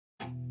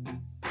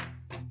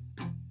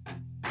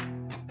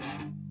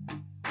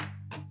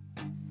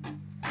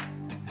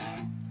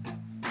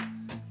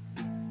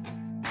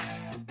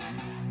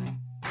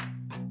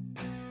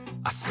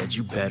I said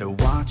you better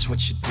watch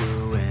what you're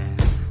doing,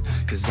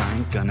 'cause I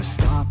ain't gonna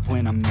stop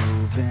when I'm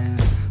moving.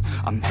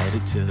 I'm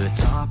headed to the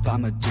top,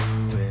 I'ma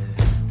do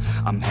it.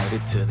 I'm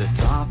headed to the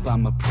top,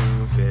 I'ma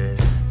prove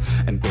it.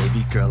 And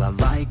baby girl, I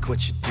like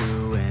what you're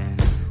doing.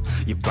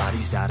 Your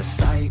body's out of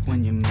sight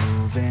when you're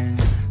moving.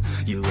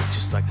 You look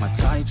just like my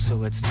type, so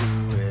let's do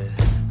it.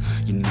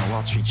 You know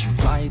I'll treat you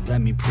right, let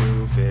me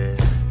prove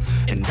it.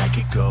 And I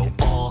could go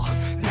all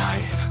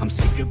night, I'm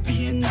sick of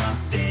being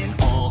nothing.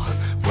 All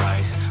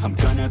right, I'm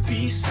gonna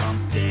be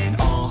something.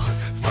 I'll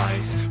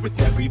fight with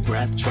every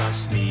breath,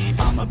 trust me.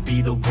 I'ma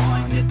be the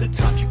one at the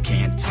top, you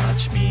can't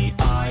touch me.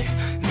 I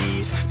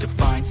need to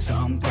find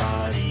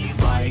somebody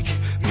like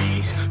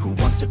me, who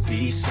wants to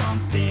be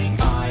something.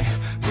 I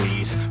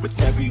bleed with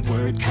every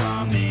word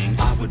coming.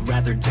 I would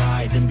rather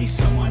die than be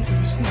someone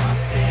who's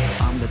nothing.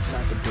 I'm the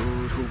type of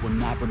dude who will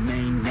not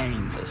remain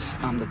nameless.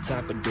 I'm the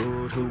type of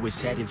dude who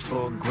is headed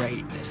for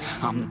greatness.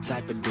 I'm the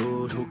type of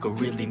dude who could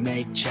really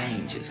make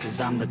changes, 'cause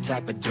I'm the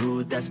type of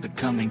dude that's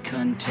becoming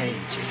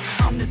contagious.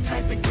 I'm the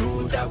type of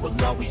dude that will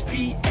always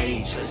be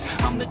ageless.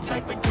 I'm the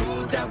type of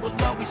dude that will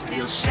always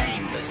feel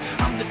shameless.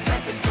 I'm the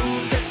type of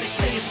dude that they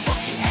say is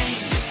fucking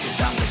heinous,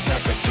 'cause I'm the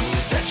type of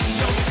dude that you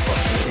know is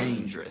fucking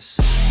dangerous.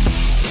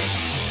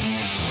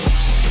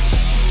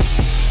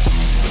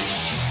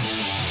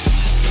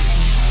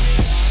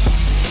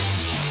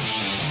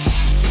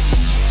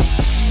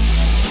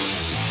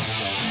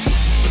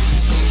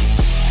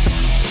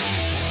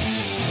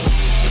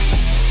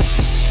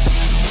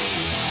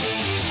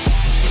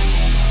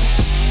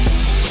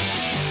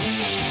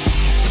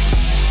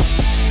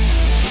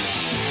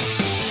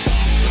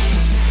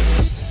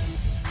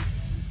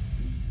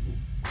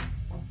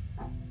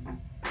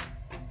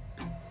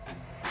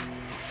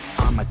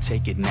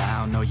 Take it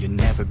now, no you're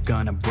never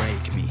gonna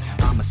break me.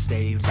 I'ma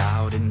stay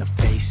loud in the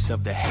face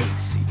of the hate,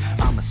 see.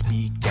 I'ma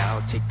speak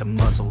out, take the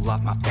muzzle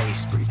off my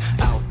face. Breathe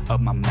out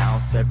of my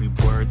mouth every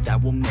word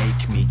that will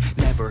make me.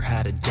 Never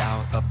had a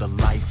doubt of the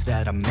life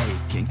that I'm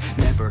making.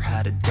 Never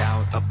had a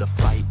doubt of the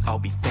fight I'll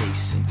be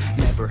facing.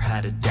 Never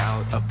had a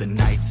doubt of the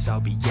nights I'll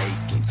be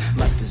aching.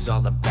 Life is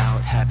all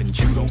about having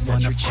dreams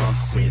that you're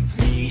chasing. With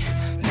me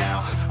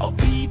now, I'll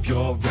leave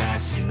your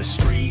ass in the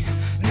street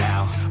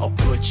now. I'll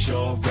put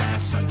your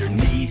ass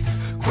underneath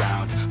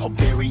ground. I'll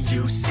bury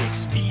you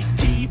 6 feet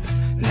deep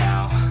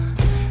now,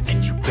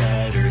 and you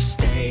better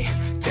stay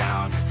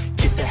down.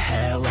 Get the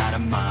hell out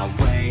of my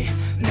way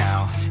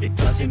now. It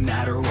doesn't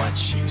matter what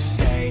you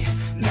say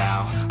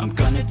now. I'm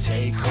gonna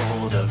take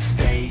hold of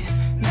fate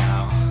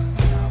now.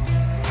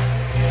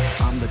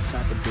 I'm the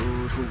type of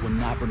dude who will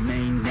not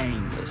remain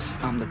nameless.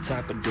 I'm the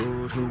type of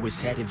dude who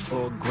is headed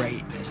for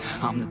greatness.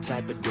 I'm the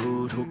type of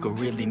dude who could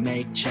really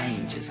make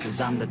changes,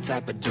 'cause I'm the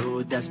type of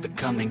dude that's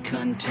becoming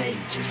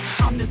contagious.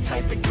 I'm the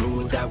type of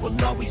dude that will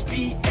always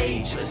be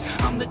ageless.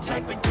 I'm the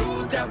type of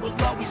dude that will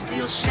always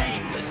feel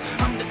shameless.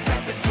 I'm the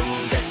type of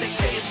dude that they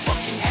say is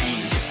fucking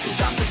heinous,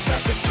 'cause I'm the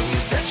type of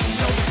dude that you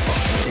know is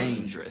fucking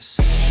dangerous.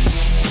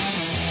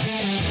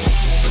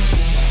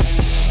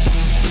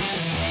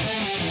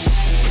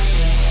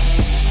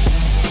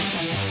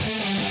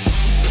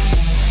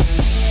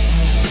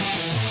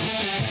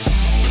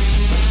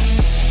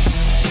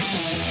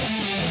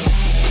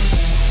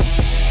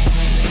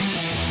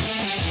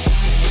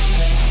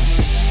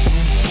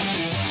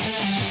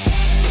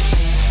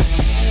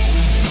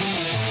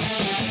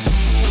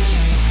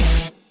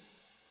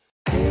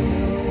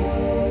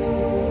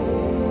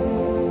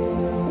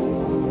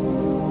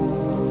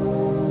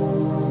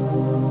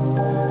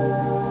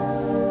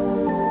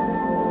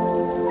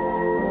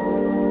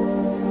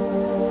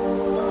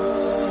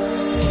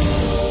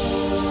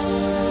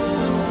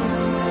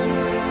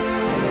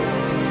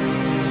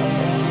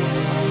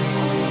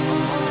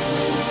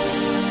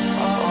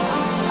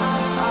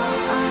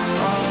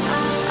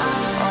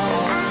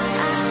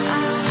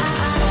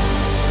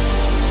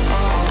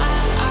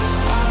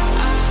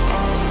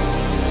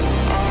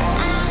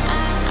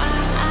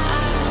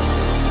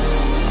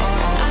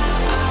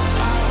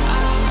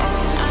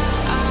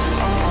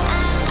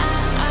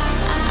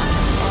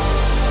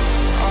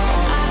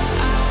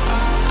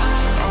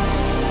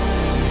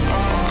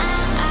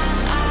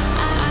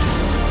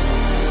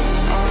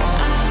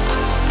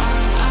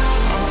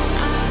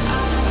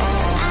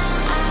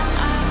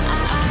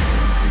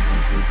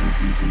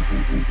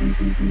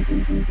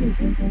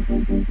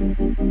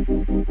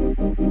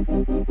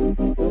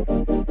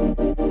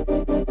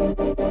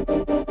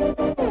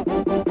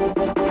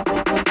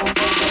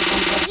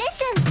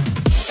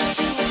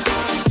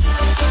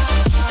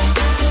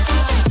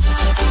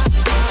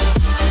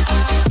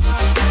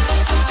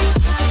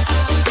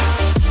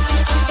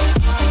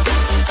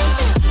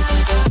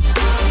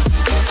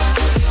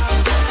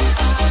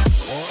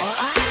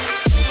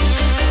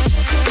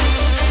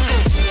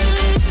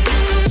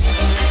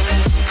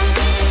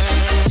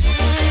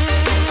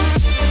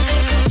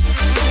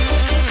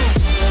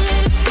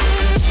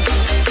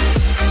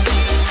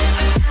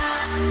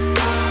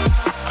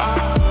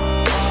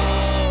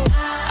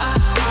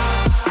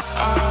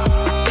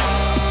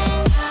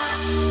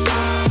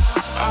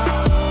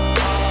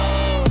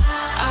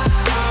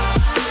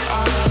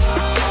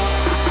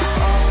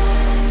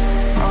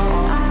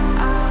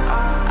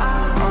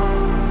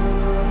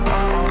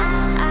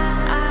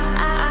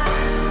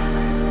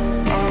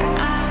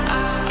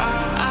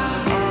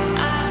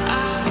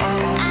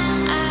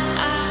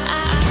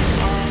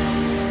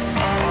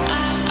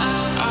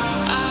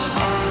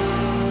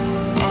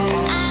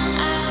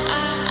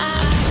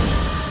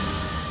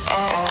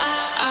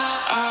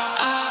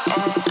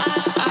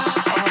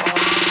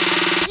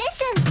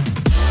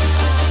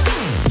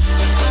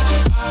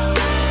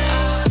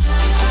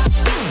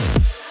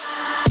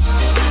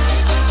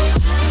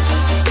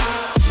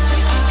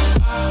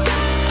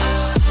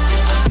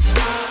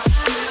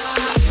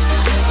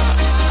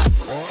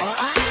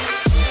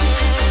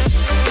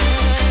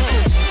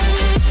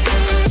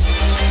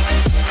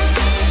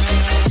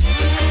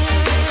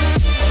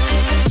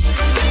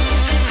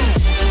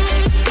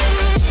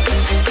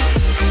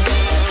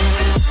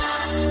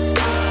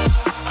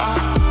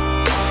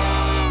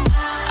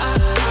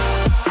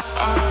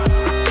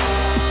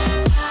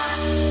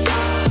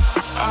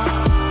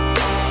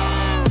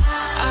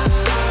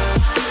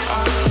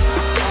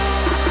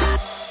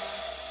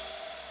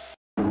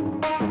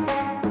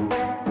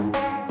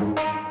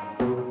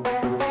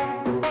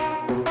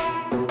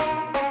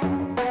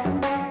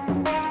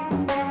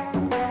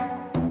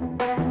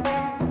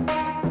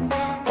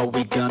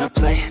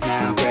 play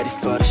now, ready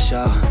for the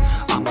show.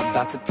 I'm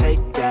about to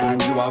take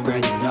down, you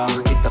already know.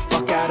 Get the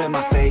fuck out of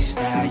my face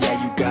now, yeah,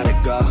 you gotta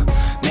go.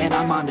 Man,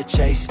 I'm on the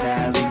chase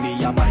now, leave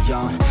me on my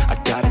own. I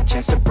got a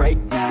chance to break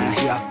now,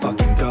 here I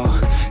fucking go.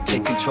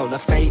 Take control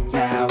of fate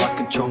now, I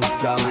control my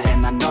flow.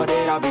 And I know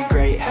that I'll be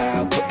great,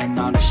 how putting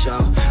on a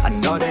show. I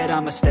know that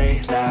I'ma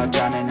stay loud,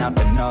 drowning out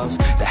the noise.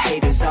 The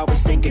haters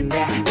always thinking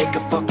that they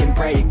could fucking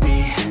break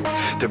me.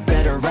 They're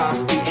better off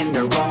eating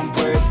their own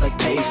words like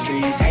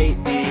pastries. Hate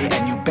me,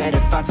 and you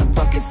better find some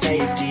fucking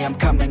safety. I'm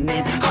coming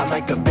in hot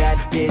like a bad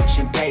bitch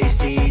in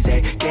pasties.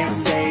 They can't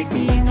save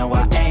me, no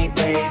I ain't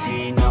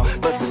lazy, no.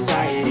 But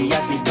society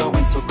has me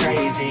going so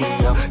crazy,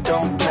 yo.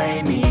 Don't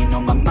blame me, no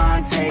my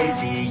mind's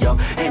hazy, yo.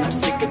 And I'm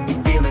sick of me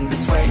feeling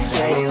this way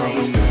daily. I'll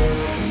always live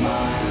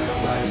my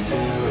life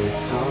till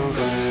it's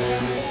over,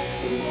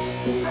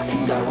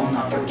 and I will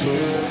not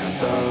forgive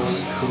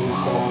those who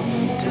hold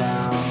me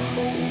down.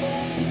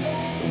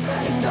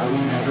 And I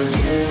will never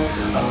give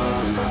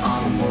up,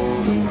 I'm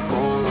moving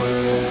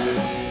forward.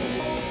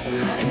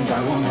 And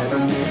I will never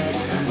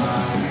miss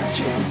my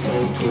chance,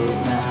 take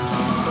it now.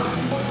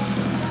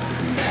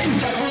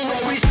 And I will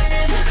always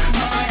live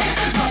my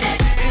life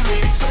till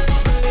it's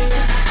over.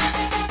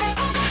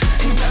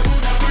 And I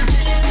will not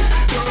forgive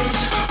those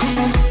who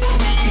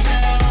hold me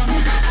down.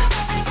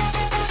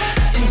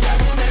 And I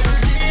will never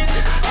give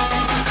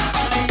up,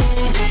 I'm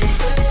moving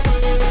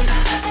forward.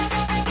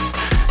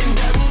 And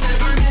I will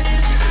never miss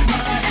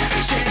my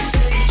chance,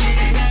 take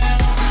it now.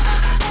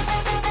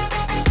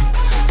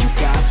 You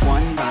got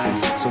one life,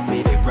 so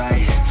live it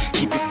right.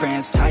 Keep your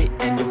friends tight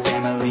and your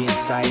family in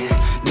sight.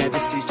 Never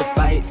cease to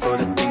fight for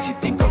the things you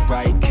think are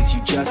right, cause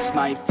you just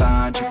might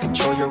find you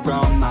control your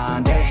own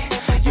mind, eh?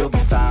 You'll be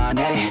fine,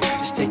 eh?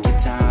 Just take your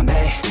time,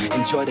 eh?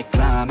 Enjoy the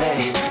climb,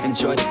 eh?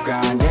 Enjoy the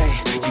grind, eh?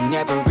 You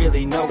never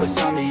really know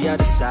what's on the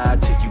other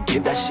side till you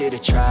give that shit a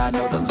try.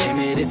 Know the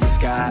limit is the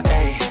sky,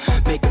 eh?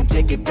 Make them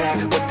take it back,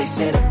 what they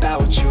said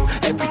about you.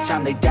 Every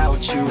time they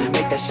doubt you,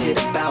 make that shit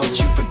about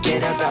you.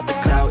 Forget about the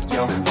clout,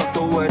 yo. Fuck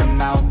the word of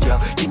mouth, yo.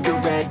 Keep your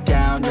head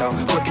down, yo.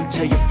 Work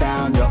until you're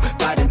found, yo.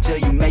 Fight until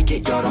you make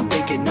it, yo. Don't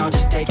think it, no,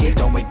 just take it.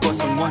 Don't wait for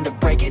someone to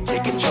break it.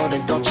 Take control,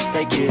 then don't just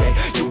take it, eh?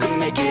 You can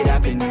make it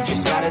happen, you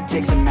just gotta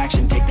take some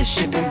action. Take the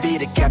ship and be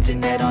the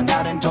captain. Head on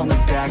out and don't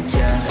look back,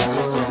 yeah. I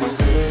will always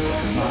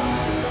live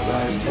my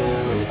life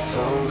till it's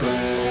over.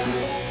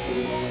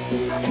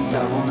 And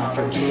I will not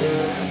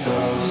forgive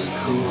those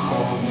who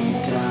hold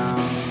me down.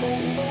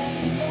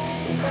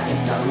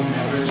 And I will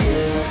never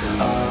give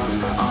up,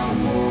 I'm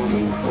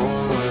moving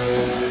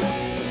forward.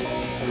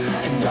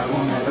 And I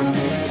will never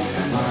miss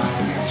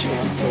my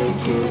chance,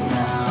 take it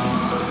now.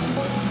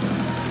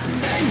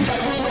 And I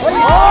will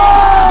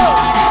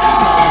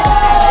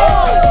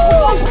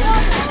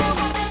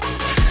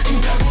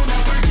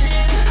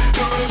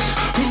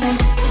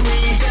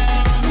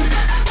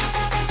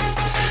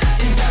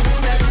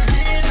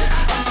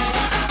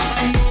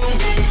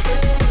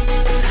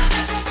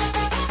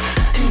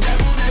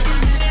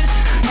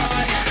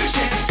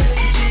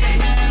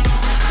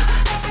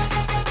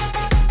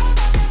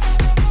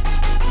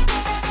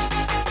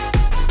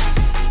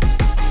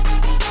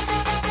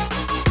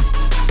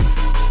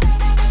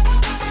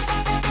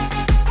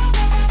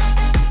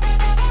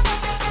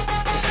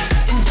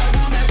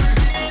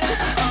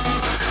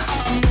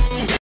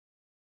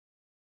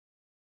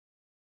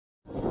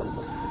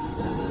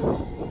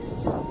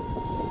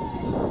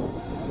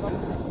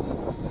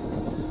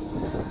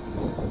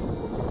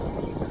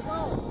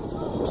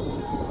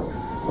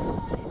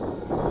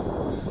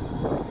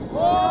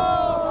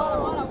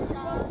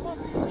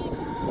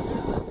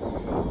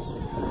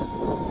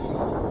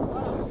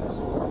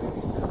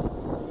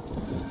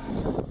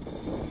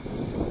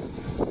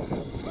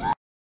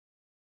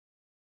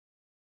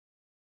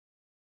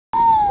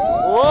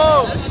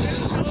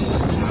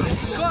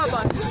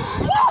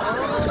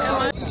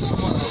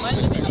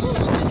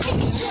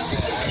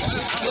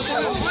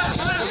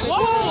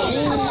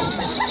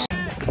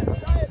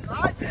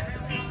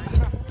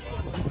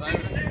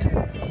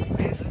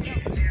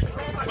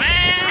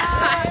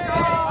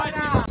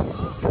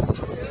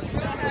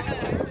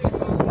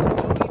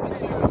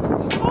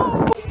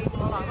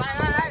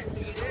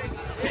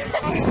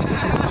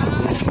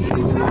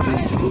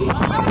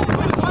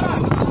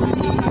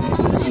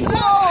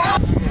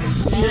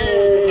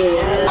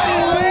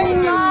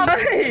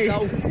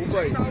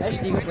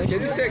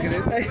Aquele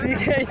segredo.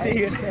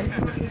 Estiga.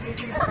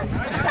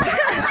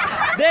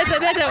 Desce.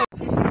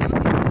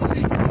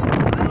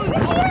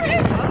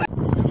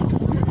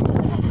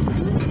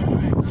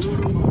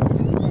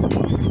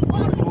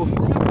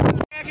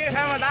 Aqui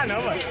vai mandar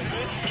não, mano.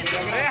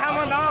 Vai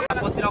mandar uma...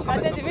 Pode tirar o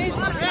cabeção.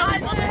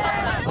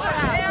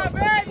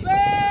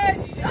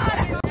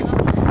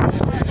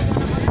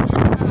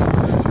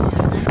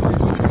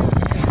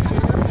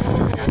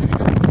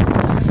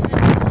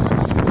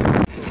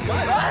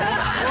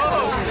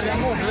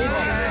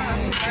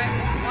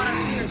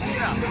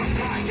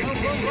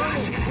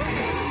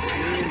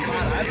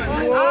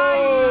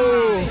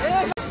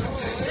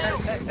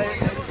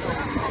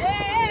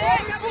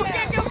 Por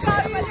que eu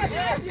caio?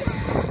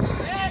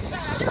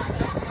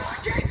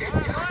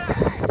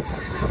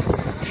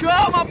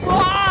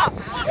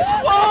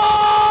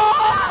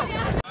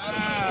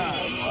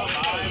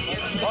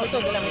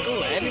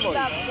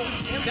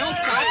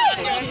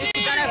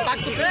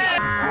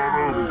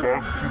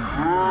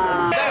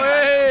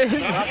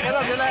 A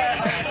queda dele é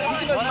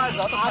 20 vezes mais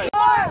alta.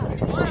 Bora!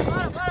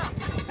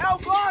 É o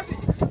bode!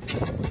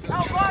 É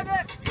o bode!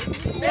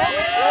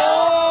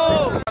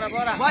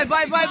 Bora! Vai!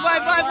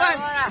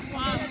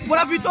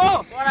 Bora,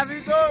 Vitor! Bora,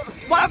 Vitor!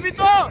 Bora,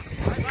 Vitor!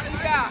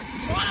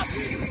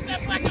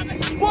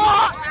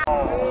 Bora!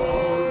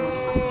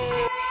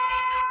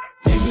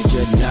 Maybe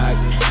you're not,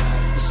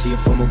 you see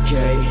if I'm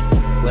okay,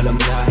 well I'm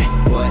not,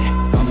 what,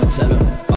 I'ma tell 'em.